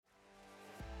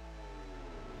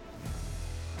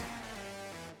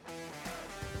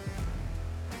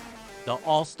The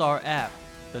All-Star app,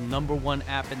 the number one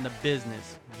app in the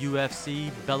business.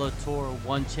 UFC, Bellator,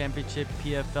 One Championship,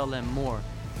 PFL, and more.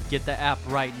 Get the app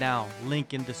right now.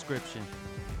 Link in description.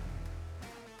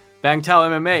 Bangtao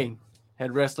MMA,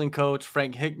 head wrestling coach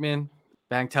Frank Hickman.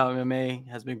 Bangtao MMA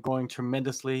has been growing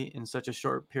tremendously in such a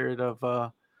short period of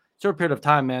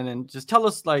time, man. And just tell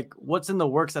us like what's in the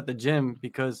works at the gym,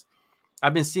 because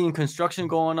I've been seeing construction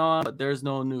going on, but there's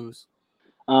no news.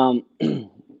 Um,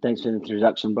 Thanks for the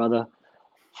introduction, brother.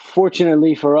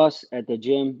 Fortunately for us at the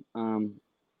gym,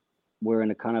 we're in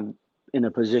a kind of in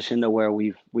a position to where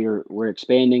we're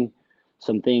expanding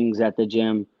some things at the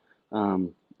gym.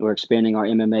 We're expanding our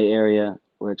MMA area.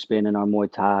 We're expanding our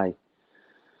Muay Thai,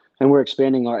 and we're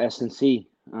expanding our S&C.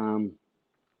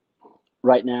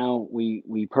 Right now,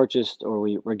 we purchased or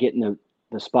we're getting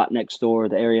the spot next door,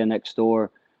 the area next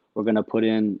door. We're going to put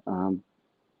in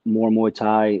more Muay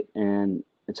Thai, and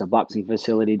it's a boxing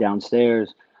facility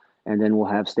downstairs, and then we'll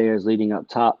have stairs leading up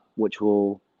top, which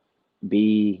will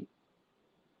be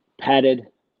padded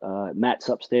mats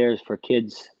upstairs for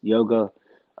kids, yoga,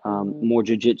 more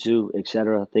jujitsu,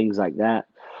 etc., things like that.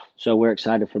 So we're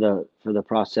excited for the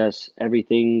process.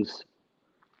 Everything's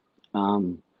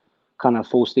kind of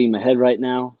full steam ahead right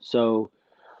now. So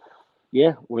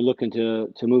yeah, we're looking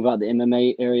to move out the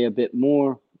MMA area a bit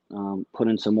more, put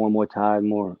in some more Muay Thai,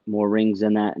 more rings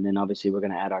in that, and then obviously we're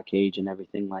going to add our cage and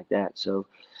everything like that. So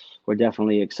we're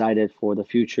definitely excited for the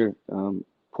future.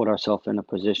 Put ourselves in a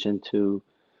position to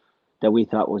that we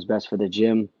thought was best for the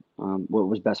gym, what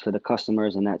was best for the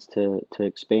customers, and that's to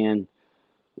expand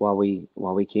while we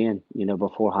can,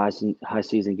 before high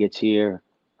season gets here.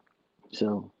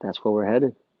 So that's where we're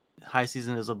headed. High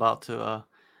season is about to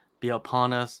be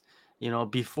upon us.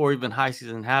 Before even high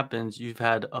season happens, you've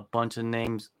had a bunch of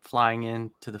names flying in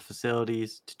to the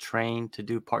facilities to train, to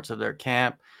do parts of their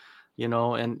camp,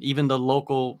 and even the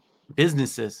local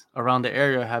businesses around the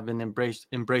area have been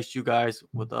embraced you guys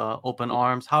with open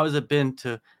arms. How has it been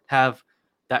to have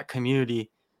that community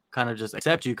kind of just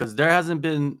accept you? Because there hasn't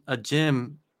been a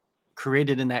gym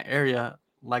created in that area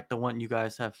like the one you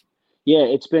guys have. Yeah,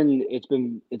 it's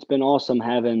been awesome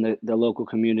having the local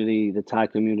community, the Thai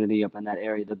community up in that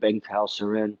area, the Bank House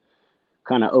are in,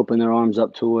 kind of open their arms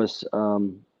up to us,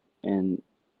 and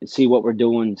see what we're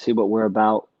doing, see what we're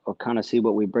about, or kind of see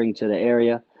what we bring to the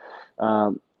area.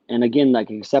 And again, like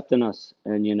accepting us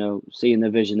and seeing the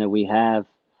vision that we have.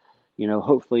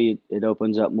 Hopefully it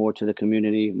opens up more to the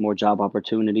community, more job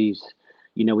opportunities.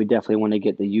 We definitely want to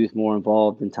get the youth more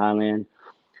involved in Thailand,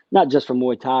 not just for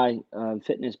Muay Thai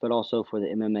fitness, but also for the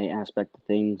MMA aspect of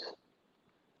things.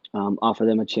 Offer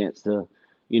them a chance to,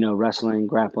 wrestling,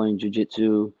 grappling,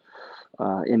 jujitsu,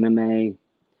 MMA,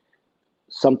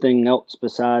 something else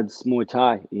besides Muay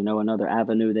Thai. Another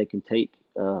avenue they can take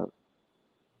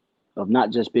of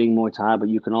not just being Muay Thai, but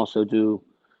you can also do,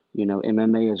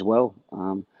 MMA as well.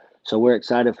 So we're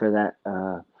excited for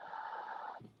that.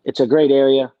 It's a great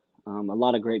area. A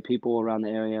lot of great people around the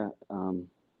area.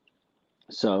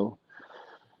 So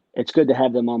it's good to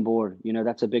have them on board.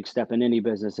 That's a big step in any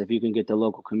business. If you can get the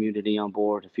local community on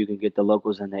board, if you can get the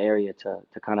locals in the area to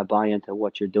kind of buy into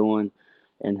what you're doing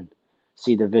and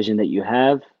see the vision that you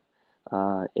have,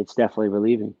 it's definitely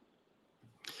relieving.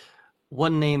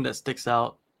 One name that sticks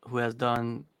out who has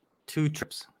done two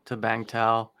trips to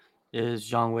Bangtao is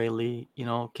Zhang Weili.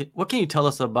 What can you tell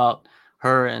us about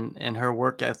her and her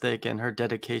work ethic and her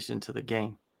dedication to the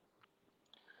game?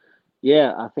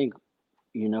 Yeah, I think,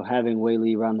 having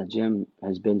Whaley around the gym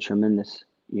has been tremendous.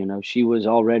 She was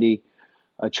already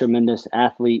a tremendous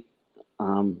athlete,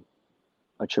 um,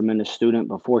 a tremendous student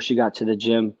before she got to the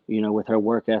gym, with her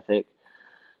work ethic,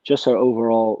 just her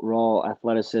overall raw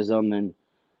athleticism and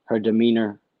her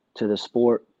demeanor to the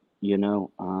sport, you know,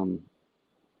 um,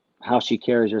 how she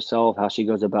carries herself, how she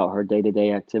goes about her day to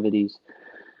day activities.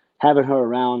 Having her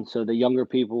around so the younger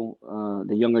people,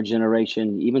 the younger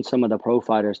generation, even some of the pro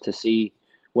fighters to see,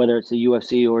 whether it's the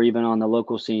UFC or even on the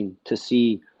local scene, to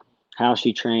see how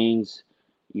she trains,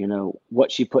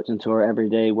 what she puts into her every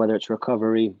day, whether it's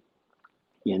recovery,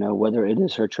 whether it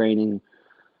is her training,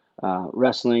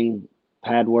 wrestling,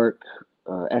 pad work,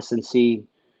 S&C.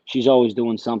 She's always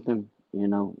doing something,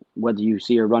 whether you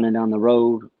see her running down the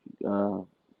road, uh,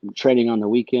 training on the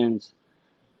weekends.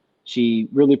 She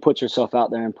really puts herself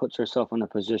out there and puts herself in a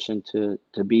position to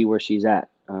be where she's at.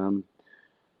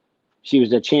 She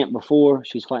was the champ before.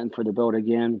 She's fighting for the belt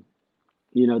again.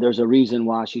 There's a reason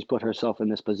why she's put herself in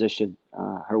this position.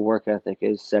 Her work ethic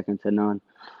is second to none.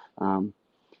 Um,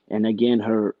 and again,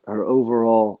 her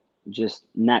overall just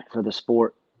knack for the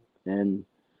sport and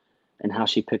and how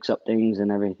she picks up things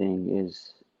and everything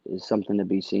is something to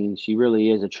be seen. She really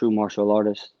is a true martial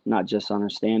artist, not just on her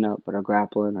stand up, but her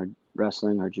grappling, her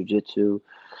wrestling, her jiu-jitsu,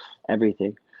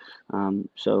 everything.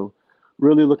 So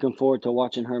really looking forward to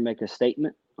watching her make a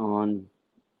statement on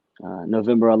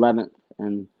November 11th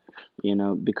and,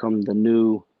 become the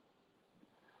new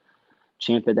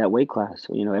champ at that weight class.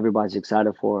 So, everybody's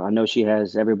excited for her. I know she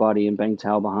has everybody in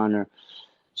Bangtao behind her.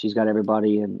 She's got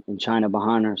everybody in China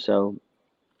behind her. So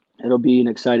it'll be an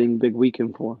exciting big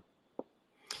weekend for her.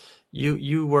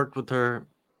 You worked with her,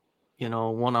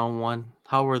 one on one.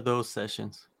 How were those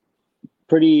sessions?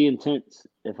 Pretty intense,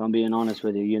 if I'm being honest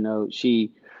with you.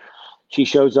 She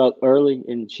shows up early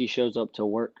and she shows up to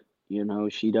work.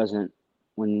 She doesn't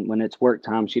when it's work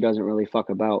time, she doesn't really fuck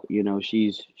about.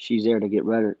 She's there to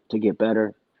get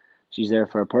better, She's there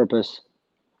for a purpose,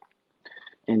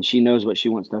 and she knows what she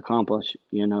wants to accomplish.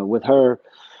 With her,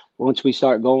 once we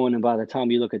start going, and by the time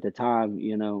you look at the time,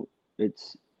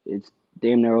 it's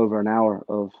damn near over an hour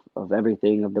of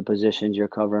everything, of the positions you're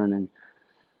covering, and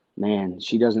man,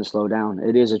 she doesn't slow down.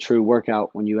 It is a true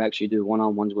workout when you actually do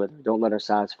one-on-ones with her. Don't let her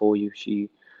size fool you. She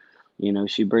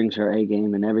brings her A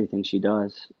game in everything she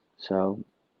does. So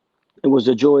it was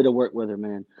a joy to work with her,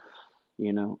 man.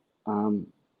 You know, um,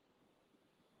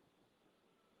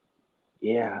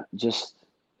 yeah, just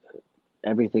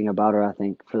everything about her, I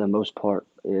think, for the most part,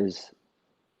 is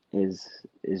is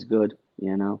good.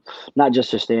 Not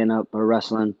just her stand up, her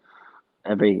wrestling,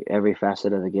 every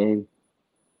facet of the game.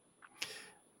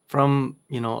 From,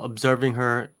 observing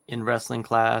her in wrestling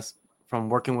class, from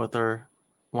working with her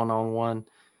one on one,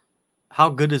 how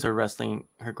good is her wrestling,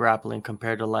 her grappling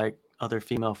compared to like other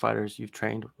female fighters you've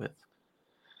trained with?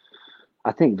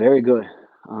 I think very good.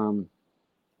 Um,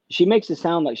 she makes it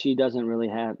sound like she hasn't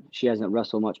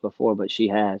wrestled much before, but she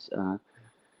has.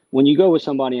 When you go with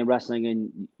somebody in wrestling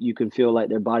and you can feel like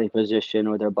their body position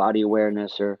or their body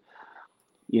awareness or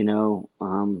you know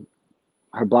um,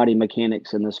 her body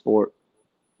mechanics in the sport,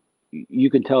 you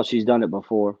can tell she's done it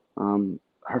before.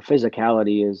 Her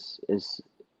physicality is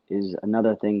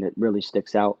another thing that really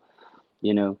sticks out.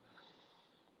 You know,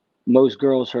 most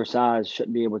girls her size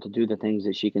shouldn't be able to do the things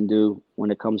that she can do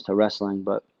when it comes to wrestling,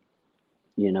 but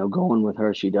going with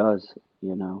her, she does.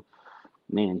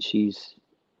 Man, she's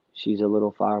a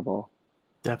little fireball.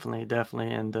 Definitely,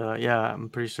 definitely, and yeah, I'm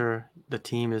pretty sure the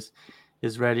team is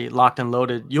ready, locked and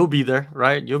loaded. You'll be there,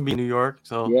 right? You'll be in New York,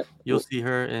 so Yep. you'll see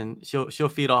her, and she'll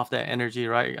feed off that energy,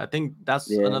 right? I think that's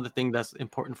Yeah. another thing that's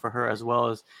important for her as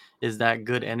well is that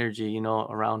good energy,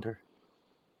 around her.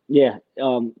 Yeah.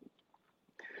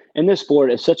 In this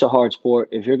sport, it's such a hard sport.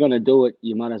 If you're going to do it,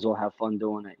 you might as well have fun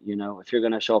doing it. If you're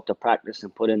going to show up to practice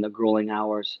and put in the grueling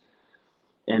hours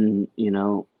and,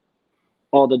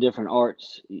 all the different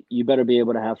arts, you better be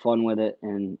able to have fun with it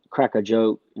and crack a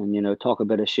joke and, talk a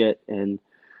bit of shit. And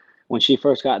when she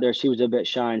first got there, she was a bit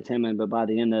shy and timid, but by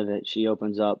the end of it, she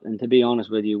opens up. And to be honest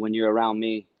with you, when you're around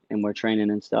me and we're training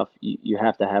and stuff, you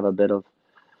have to have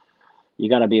you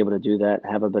got to be able to do that,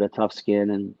 have a bit of tough skin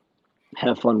and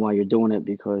have fun while you're doing it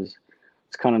because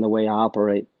it's kind of the way I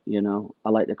operate. I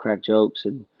like to crack jokes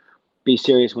and be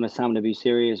serious when it's time to be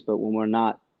serious, but when we're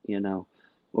not,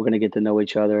 we're going to get to know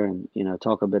each other and,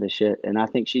 talk a bit of shit. And I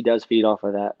think she does feed off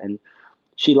of that. And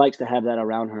she likes to have that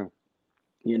around her.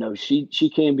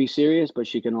 She can be serious, but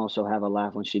she can also have a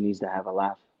laugh when she needs to have a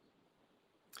laugh.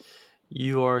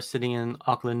 You are sitting in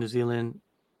Auckland, New Zealand.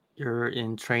 You're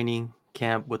in training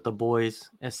camp with the boys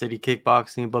at City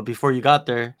Kickboxing, but before you got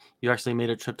there, you actually made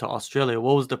a trip to Australia.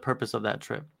 What was the purpose of that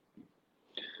trip?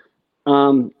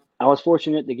 I was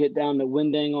fortunate to get down to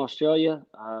Windang, Australia,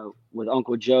 with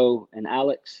Uncle Joe and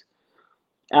Alex.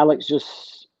 Alex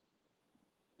just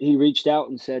he reached out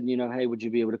and said, hey, would you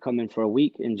be able to come in for a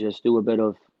week and just do a bit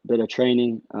of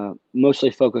training,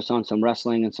 mostly focus on some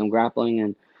wrestling and some grappling,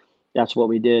 and that's what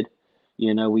we did.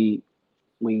 We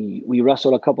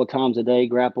wrestled a couple times a day,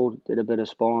 grappled, did a bit of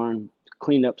sparring,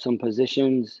 cleaned up some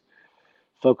positions,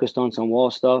 focused on some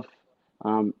wall stuff.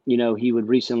 He would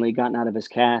recently gotten out of his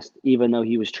cast, even though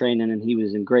he was training and he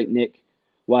was in great nick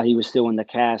while he was still in the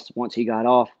cast. Once he got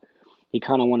off, he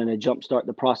kind of wanted to jumpstart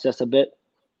the process a bit.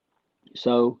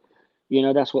 So,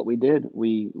 that's what we did.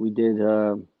 We did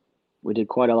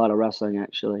quite a lot of wrestling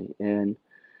actually, and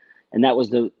that was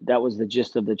the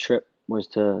gist of the trip was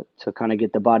to kind of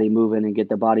get the body moving and get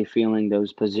the body feeling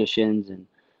those positions and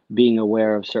being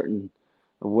aware of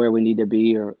where we need to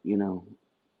be or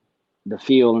the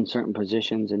feel in certain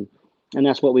positions and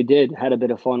that's what we did. Had a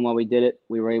bit of fun while we did it.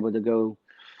 We were able to go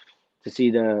to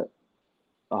see the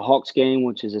a Hawks game,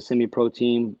 which is a semi-pro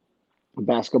team.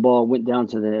 Basketball went down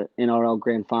to the NRL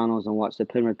Grand Finals and watched the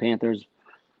Penrith Panthers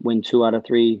win 2 out of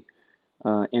 3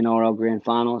 NRL Grand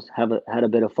Finals. Had a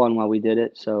bit of fun while we did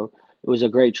it. So it was a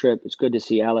great trip. It's good to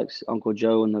see Alex, Uncle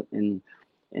Joe, and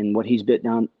what he's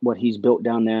built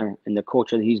down there, and the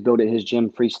culture that he's built at his gym,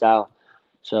 freestyle.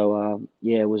 So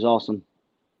yeah, it was awesome.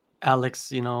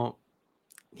 Alex,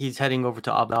 he's heading over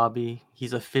to Abu Dhabi.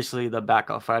 He's officially the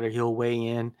backup fighter. He'll weigh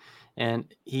in, and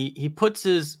he puts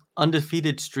his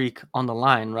undefeated streak on the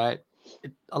line. Right,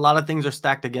 a lot of things are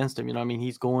stacked against him. I mean,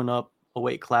 he's going up a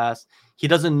weight class. He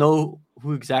doesn't know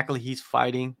who exactly he's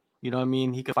fighting. I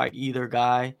mean, he could fight either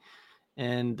guy,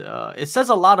 and it says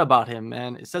a lot about him,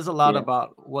 man. It says a lot Yeah,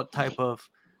 about what type of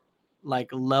like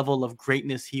level of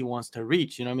greatness he wants to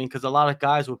reach. I mean, because a lot of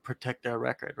guys would protect their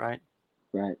record, right?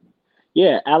 right.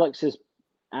 Yeah, Alex has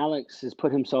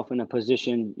put himself in a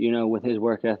position, with his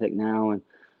work ethic now, and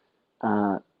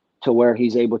uh, to where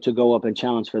he's able to go up and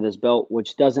challenge for this belt,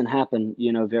 which doesn't happen,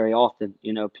 very often.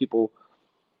 People,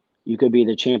 you could be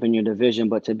the champion in your division,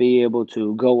 but to be able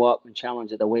to go up and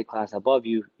challenge at the weight class above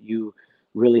you, you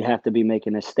really have to be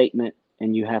making a statement,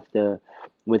 and you have to,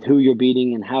 with who you're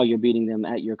beating and how you're beating them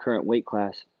at your current weight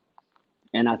class.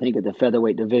 And I think at the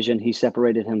featherweight division, he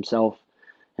separated himself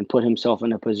and put himself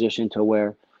in a position to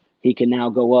where he can now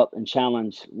go up and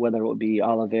challenge, whether it would be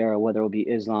Oliveira, whether it would be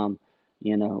Islam,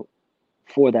 you know,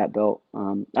 for that belt.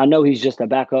 I know he's just a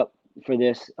backup for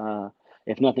this.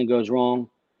 If nothing goes wrong,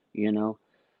 you know,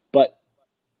 but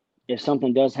if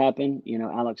something does happen,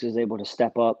 Alex is able to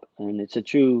step up, and it's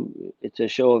a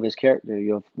show of his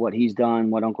character. What he's done,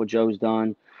 what Uncle Joe's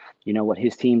done, what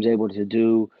his team's able to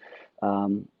do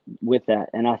um, with that,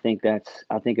 and I think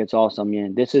it's awesome,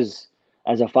 man. This is,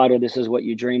 as a fighter, this is what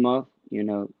you dream of,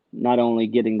 not only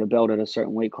getting the belt at a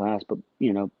certain weight class, but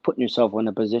putting yourself in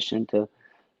a position to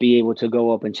be able to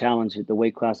go up and challenge the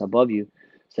weight class above you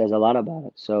says a lot about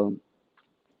it. So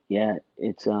yeah,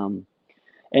 it's and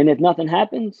if nothing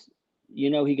happens,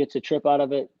 he gets a trip out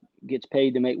of it, gets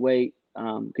paid to make weight,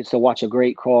 gets to watch a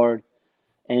great card,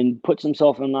 and puts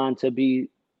himself in line to be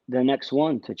the next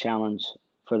one to challenge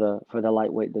for the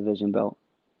lightweight division belt.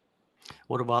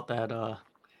 What about that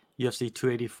UFC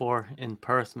 284 in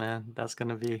Perth, man? That's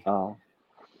gonna be Uh,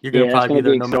 you're gonna yeah, that's probably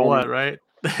be going to be there no matter exciting. what, right?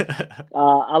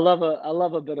 I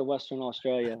love a bit of Western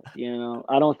Australia.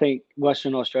 I don't think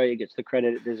Western Australia gets the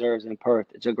credit it deserves in Perth.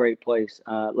 It's a great place.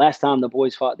 Last time the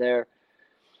boys fought there,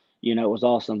 it was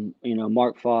awesome.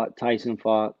 Mark fought, Tyson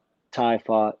fought, Ty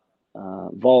fought,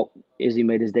 Volk. Izzy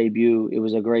made his debut. It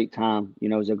was a great time.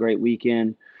 It was a great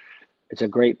weekend. It's a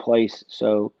great place.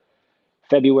 So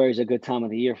February is a good time of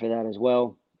the year for that as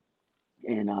well.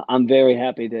 And I'm very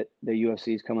happy that the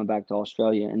UFC is coming back to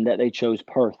Australia and that they chose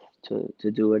Perth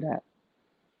to do it at.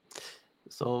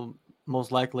 So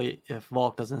most likely, if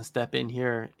Volk doesn't step in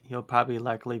here, he'll probably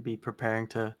likely be preparing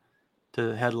to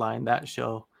headline that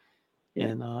show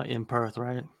Yeah. in Perth,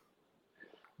 right?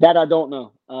 That I don't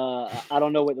know. I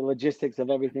don't know what the logistics of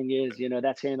everything is.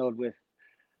 That's handled with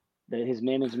his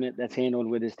management. That's handled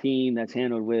with his team. That's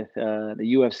handled with the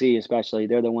UFC, especially.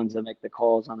 They're the ones that make the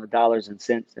calls on the dollars and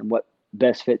cents and what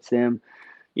best fits them.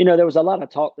 There was a lot of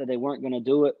talk that they weren't going to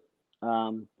do it.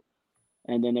 Um,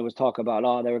 and then there was talk about,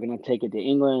 oh, they were going to take it to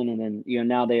England, and then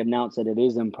now they announced that it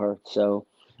is in Perth. So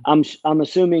I'm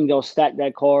assuming they'll stack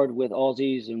that card with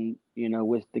Aussies and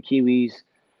with the Kiwis.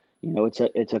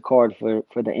 It's a card for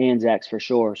the Anzacs for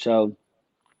sure. So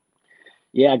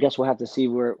yeah, I guess we'll have to see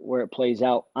where it plays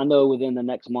out. I know within the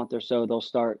next month or so they'll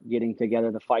start getting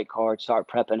together the fight card, start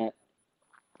prepping it.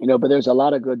 But there's a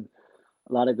lot of good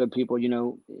people.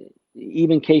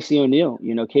 Even Casey O'Neill.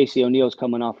 Casey O'Neill's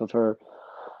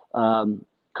um,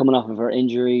 coming off of her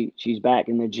injury. She's back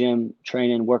in the gym,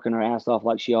 training, working her ass off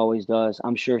like she always does.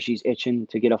 I'm sure she's itching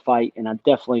to get a fight, and I'm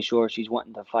definitely sure she's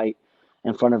wanting to fight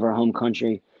in front of her home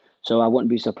country. So I wouldn't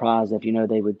be surprised if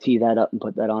they would tee that up and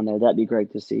put that on there. That'd be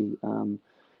great to see.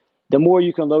 The more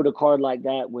you can load a card like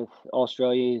that with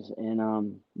Australians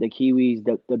and the Kiwis,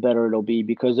 the better it'll be,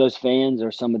 because those fans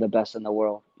are some of the best in the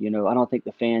world. I don't think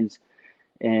the fans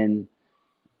in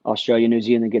Australia, New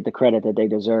Zealand get the credit that they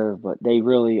deserve, but they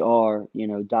really are,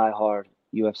 diehard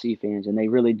UFC fans, and they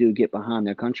really do get behind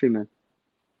their countrymen.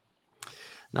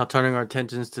 Now turning our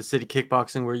attentions to City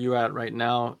Kickboxing, where you at right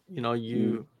now. Mm,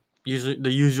 You usually the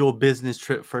usual business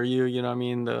trip for you. I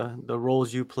mean, the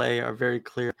roles you play are very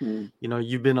clear. mm.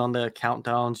 You've been on the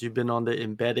countdowns, you've been on the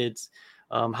embeddeds.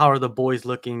 How are the boys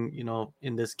looking?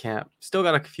 In this camp, still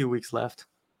got a few weeks left.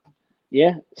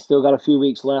 Yeah, still got a few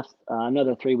weeks left,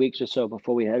 another 3 weeks or so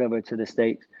before we head over to the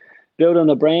States. Building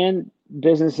the brand,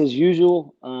 business as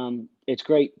usual. It's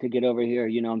great to get over here.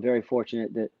 I'm very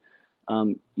fortunate that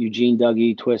Eugene,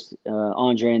 Dougie, Twist,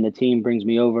 Andre, and the team brings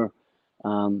me over.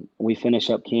 We finish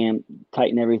up camp,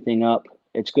 tighten everything up.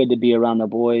 It's good to be around the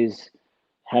boys,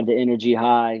 have the energy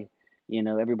high.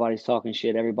 Everybody's talking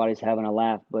shit, everybody's having a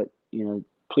laugh, but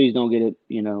please don't get it,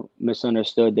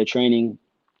 misunderstood. The training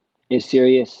is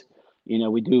serious.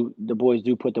 The boys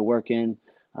do put the work in.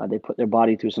 They put their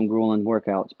body through some grueling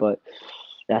workouts, but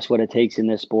that's what it takes in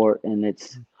this sport, and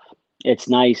it's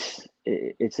nice.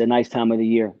 It's a nice time of the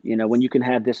year, when you can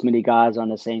have this many guys on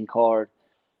the same card,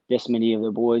 this many of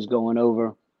the boys going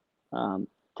over to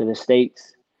the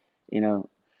States, you know,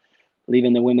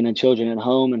 leaving the women and children at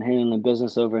home and handling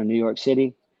business over in New York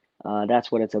City.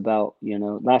 That's what it's about.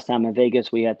 Last time in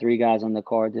Vegas, we had 3 guys on the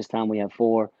card. This time we have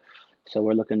 4. So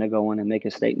we're looking to go in and make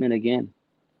a statement again.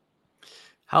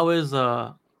 How is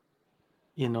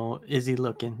Izzy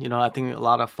looking? I think a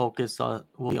lot of focus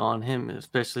will be on him,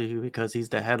 especially because he's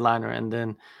the headliner, and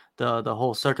then the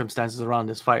whole circumstances around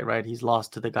this fight, right? He's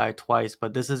lost to the guy twice,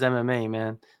 but this is MMA,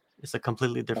 man. It's a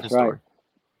completely different That's right. story.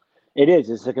 It is.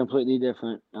 It's a completely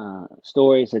different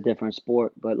story. It's a different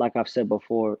sport. But like I've said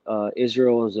before,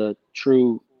 Israel is a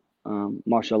true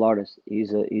martial artist. He's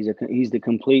the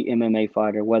complete MMA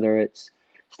fighter. Whether it's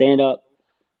stand up,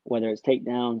 whether it's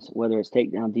takedowns, whether it's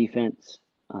takedown defense,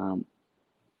 um,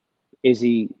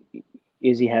 Izzy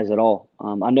Izzy has it all.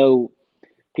 I know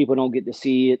people don't get to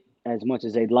see it as much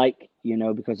as they'd like,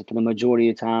 because for the majority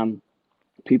of time,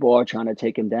 people are trying to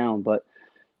take him down. But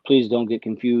please don't get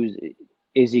confused.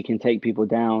 Izzy can take people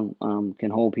down,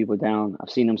 can hold people down. I've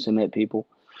seen him submit people.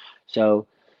 So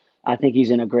I think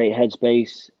he's in a great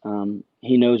headspace.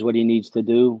 He knows what he needs to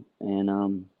do.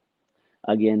 And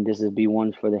again, this will be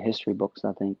one for the history books,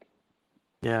 I think.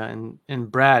 Yeah,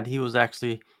 and Brad, he was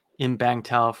actually in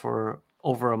Bangtao for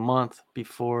over a month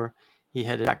before he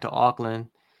headed back to Auckland.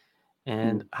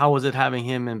 And Mm. how was it having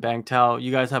him in Bangtao?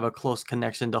 You guys have a close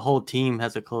connection. The whole team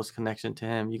has a close connection to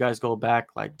him. You guys go back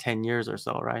like 10 years or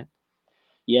so, right?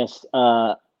 Yes,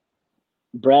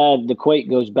 Brad, the Quake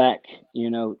goes back,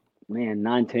 man,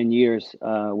 9, 10 years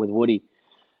with Woody.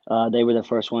 They were the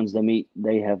first ones to meet.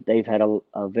 They've had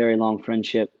a very long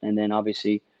friendship, and then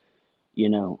obviously, you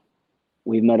know,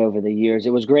 we've met over the years.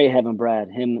 It was great having Brad.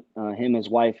 Him, his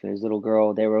wife, his little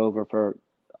girl. They were over for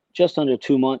just under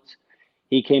 2 months.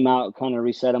 He came out, kind of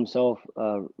reset himself,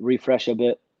 refresh a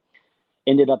bit.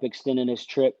 Ended up extending his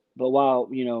trip, but while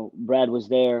Brad was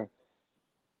there,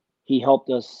 he helped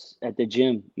us at the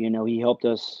gym. He helped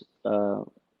us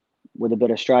with a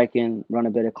bit of striking, run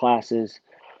a bit of classes.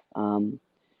 Um,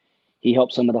 he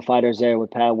helped some of the fighters there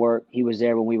with pad work. He was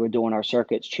there when we were doing our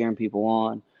circuits, cheering people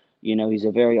on. He's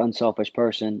a very unselfish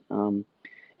person.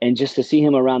 And just to see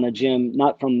him around the gym,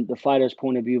 not from the fighter's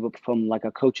point of view, but from like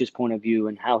a coach's point of view,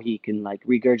 and how he can like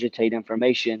regurgitate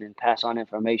information and pass on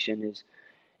information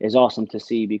is awesome to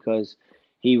see, because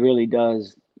he really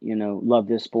does, love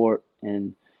this sport,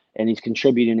 and he's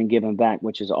contributing and giving back,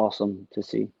 which is awesome to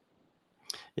see.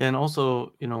 Yeah, and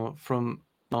also, from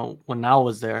when I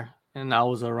was there and I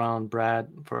was around Brad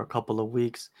for a couple of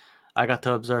weeks, I got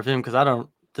to observe him because I don't.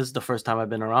 This is the first time I've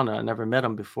been around him. I never met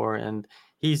him before, and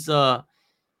he's uh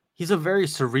he's a very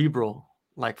cerebral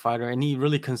like fighter, and he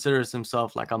really considers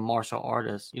himself like a martial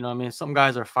artist. You know what I mean? Some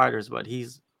guys are fighters, but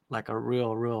he's like a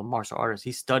real martial artist.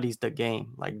 He studies the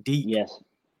game like deep. Yes,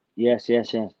 yes,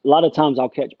 yes, yes. A lot of times I'll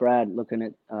catch Brad looking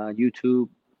at YouTube,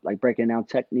 like breaking down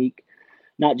technique,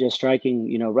 not just striking,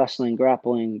 wrestling,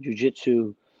 grappling,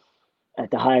 jujitsu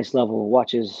at the highest level.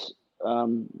 Watches,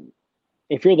 um,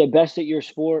 if you're the best at your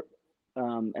sport,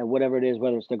 at whatever it is,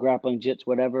 whether it's the grappling, jits,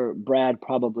 whatever, Brad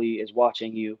probably is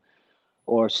watching you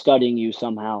or studying you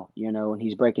somehow, and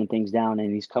he's breaking things down,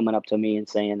 and he's coming up to me and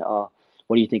saying, "Oh,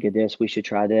 what do you think of this? We should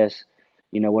try this.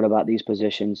 What about these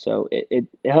positions?" So it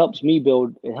helps me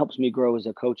build, it helps me grow as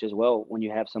a coach as well, when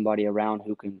you have somebody around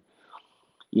who can,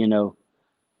 you know,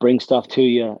 bring stuff to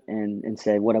you and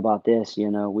say, "What about this?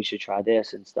 We should try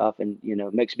this and stuff." And,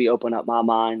 it makes me open up my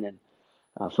mind and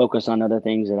focus on other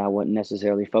things that I wouldn't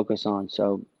necessarily focus on.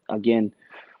 So again,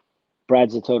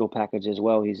 Brad's a total package as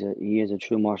well. He is a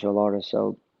true martial artist.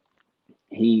 So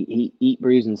he eat,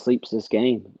 breathes, and sleeps this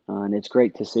game, and it's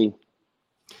great to see.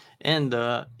 And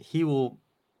he will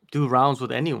do rounds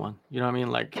with anyone. You know what I mean?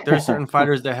 Like there are certain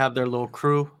fighters that have their little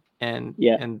crew and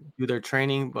Yeah, and do their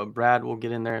training, but Brad will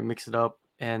get in there and mix it up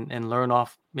and learn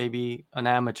off maybe an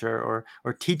amateur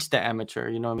or teach the amateur,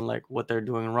 you know what I mean, like what they're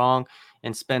doing wrong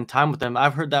and spend time with them.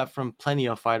 I've heard that from plenty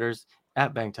of fighters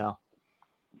at Bangtao.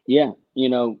 yeah.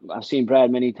 I've seen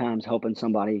Brad many times helping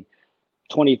somebody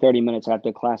 20, 30 minutes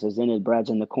after class is ended. Brad's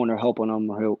in the corner helping them.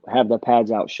 He'll have the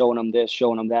pads out, showing them this,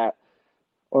 showing them that,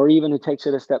 or even it takes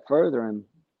it a step further. And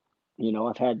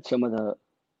I've had some of the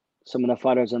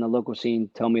fighters on the local scene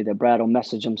tell me that Brad will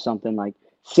message them something like,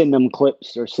 send them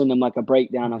clips or send them like a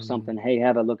breakdown of Mm. something. Hey,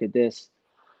 have a look at this.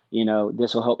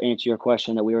 This will help answer your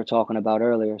question that we were talking about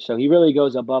earlier. So he really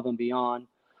goes above and beyond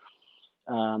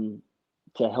um,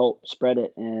 to help spread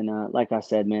it. And like I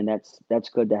said, man, that's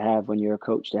good to have when you're a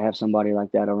coach, to have somebody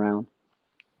like that around.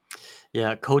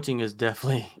 Yeah, coaching is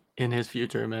definitely in his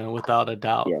future, man, without a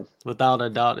doubt. Yes. Without a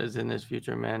doubt is in his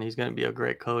future, man. He's going to be a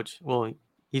great coach. Well,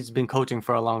 he's been coaching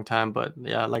for a long time, but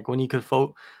yeah, like when he could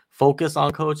focus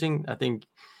on coaching, I think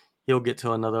he'll get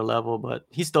to another level, but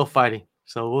he's still fighting.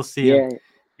 So we'll see him Yeah.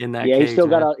 in that Yeah. cage,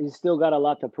 man. He's still got a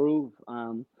lot to prove.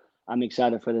 I'm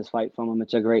excited for this fight from him.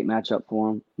 It's a great matchup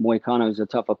for him. Moicano is a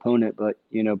tough opponent, but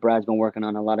Brad's been working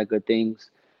on a lot of good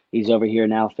things. He's over here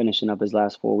now finishing up his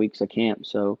last 4 weeks of camp.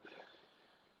 So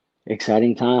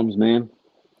exciting times, man.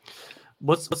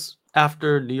 What's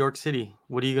after New York City?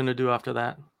 What are you going to do after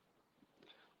that?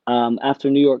 After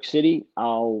New York City,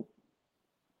 I'll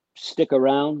stick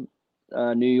around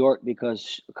New York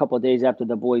because a couple of days after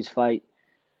the boys fight,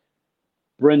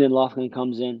 Brendan Laughlin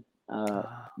comes in.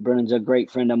 Brendan's a great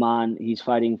friend of mine. He's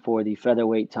fighting for the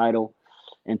featherweight title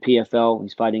in PFL.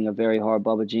 He's fighting a very hard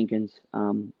Bubba Jenkins.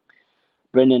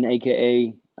 Brendan,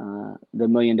 aka the $1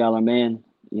 Million Man,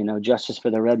 justice for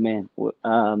the red man.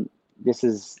 This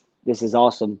is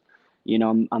awesome.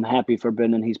 I'm happy for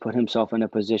Brendan. He's put himself in a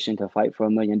position to fight for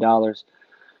 $1 million,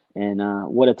 and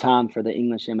what a time for the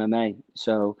English MMA.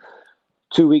 So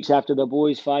 2 weeks after the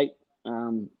boys fight,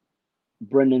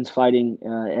 Brendan's fighting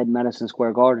at Madison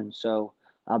Square Garden. So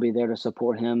I'll be there to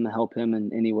support him, help him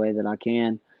in any way that I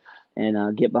can,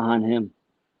 and get behind him.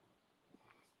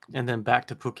 And then back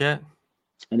to Phuket?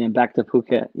 And then back to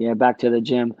Phuket. Yeah, back to the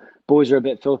gym. Boys are a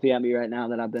bit filthy at me right now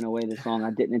that I've been away this long. I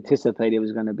didn't anticipate it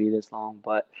was going to be this long,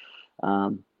 but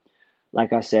um,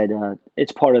 like I said,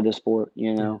 it's part of the sport.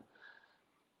 Yeah.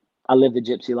 I live the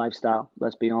gypsy lifestyle.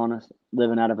 Let's be honest.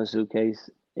 Living out of a suitcase,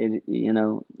 it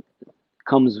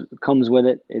comes with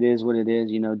it. It is what it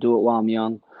is. Do it while I'm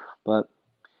young, but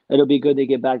it'll be good to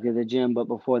get back to the gym. But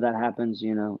before that happens,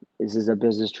 this is a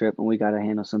business trip, and we got to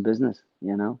handle some business.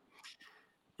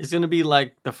 It's going to be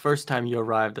like the first time you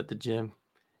arrived at the gym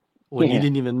when you Yeah.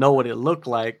 didn't even know what it looked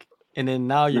like. And then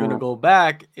now you're going to Nah. go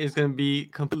back. It's going to be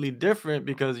completely different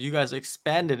because you guys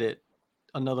expanded it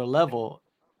another level.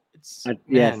 It's,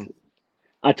 Yes. man,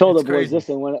 I told it's the boys, crazy.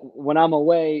 listen, when I'm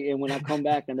away and when I come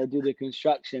back and they do the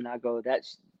construction, I go,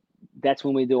 that's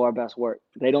when we do our best work.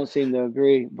 They don't seem to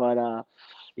agree, but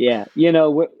yeah,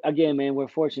 again, man, we're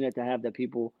fortunate to have the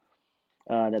people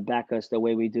that back us the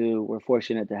way we do. We're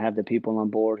fortunate to have the people on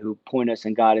board who point us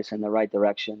and guide us in the right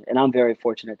direction. And I'm very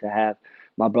fortunate to have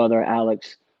my brother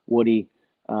Alex, Woody,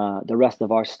 the rest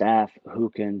of our staff who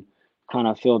can kind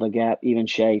of fill the gap, even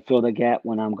Shay, fill the gap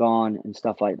when I'm gone and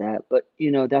stuff like that. But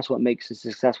that's what makes a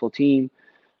successful team.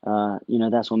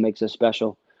 That's what makes us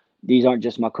special. These aren't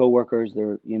just my coworkers;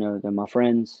 they're my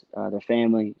friends, they're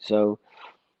family. So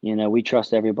we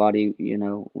trust everybody.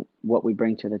 What we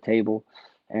bring to the table,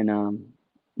 and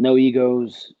no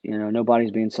egos.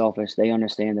 Nobody's being selfish. They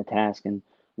understand the task and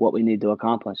what we need to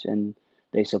accomplish, and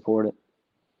they support it.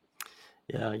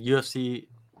 Yeah, UFC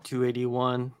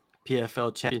 281,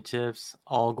 PFL championships,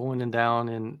 all going down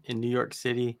in New York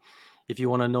City. If you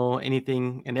want to know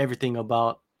anything and everything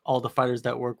about all the fighters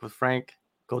that work with Frank,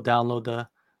 go download the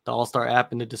All Star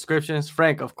app in the descriptions.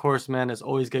 Frank, of course, man, it's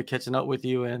always good catching up with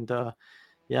you. And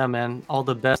yeah, man, all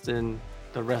the best in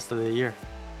the rest of the year.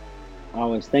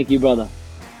 Always, thank you, brother.